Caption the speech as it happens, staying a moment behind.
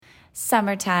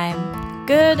Summertime.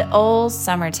 Good old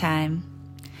summertime.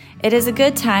 It is a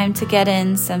good time to get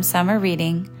in some summer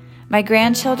reading. My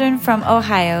grandchildren from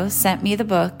Ohio sent me the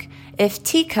book, If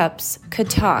Teacups Could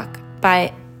Talk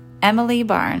by Emily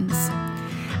Barnes.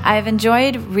 I have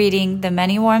enjoyed reading the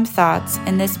many warm thoughts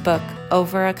in this book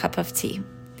over a cup of tea.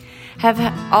 Have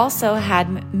also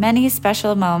had many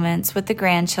special moments with the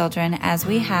grandchildren as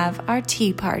we have our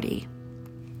tea party.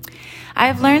 I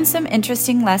have learned some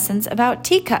interesting lessons about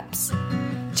teacups.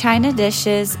 China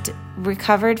dishes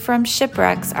recovered from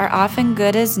shipwrecks are often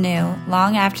good as new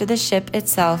long after the ship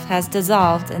itself has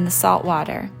dissolved in the salt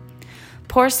water.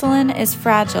 Porcelain is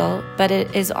fragile, but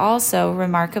it is also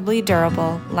remarkably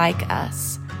durable, like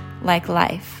us, like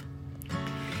life.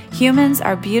 Humans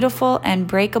are beautiful and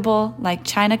breakable like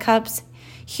china cups.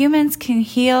 Humans can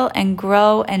heal and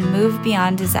grow and move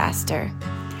beyond disaster.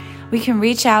 We can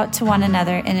reach out to one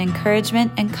another in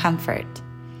encouragement and comfort.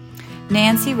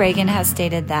 Nancy Reagan has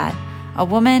stated that a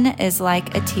woman is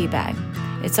like a tea bag.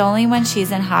 It's only when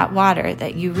she's in hot water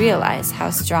that you realize how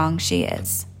strong she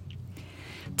is.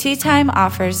 Tea time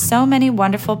offers so many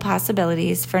wonderful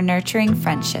possibilities for nurturing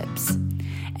friendships.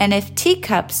 And if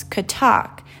teacups could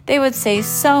talk, they would say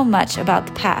so much about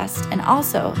the past and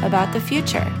also about the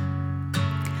future.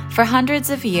 For hundreds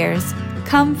of years,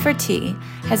 come for tea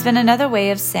has been another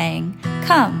way of saying,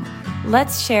 come,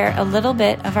 let's share a little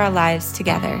bit of our lives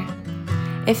together.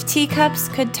 If teacups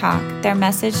could talk, their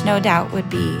message no doubt would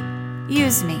be,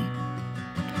 use me.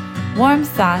 Warm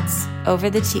thoughts over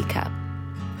the teacup.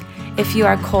 If you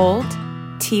are cold,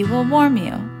 tea will warm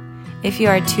you. If you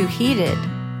are too heated,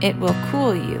 it will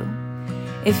cool you.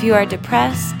 If you are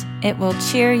depressed, it will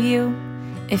cheer you.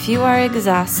 If you are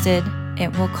exhausted,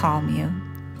 it will calm you.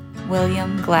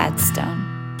 William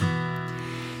Gladstone.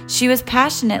 She was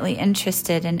passionately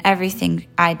interested in everything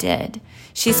I did.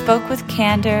 She spoke with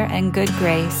candor and good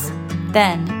grace.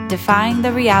 Then, defying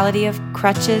the reality of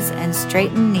crutches and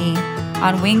straightened knee,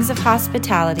 on wings of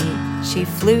hospitality, she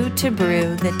flew to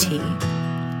brew the tea.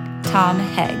 Tom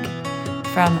Haig,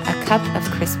 from A Cup of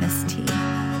Christmas Tea.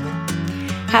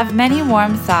 Have many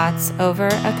warm thoughts over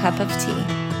a cup of tea.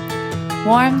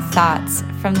 Warm thoughts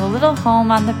from the little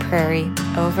home on the prairie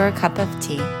over a cup of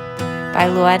tea by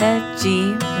Louetta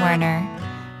G. Werner,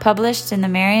 published in the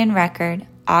Marion Record,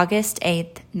 August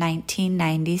 8,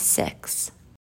 1996.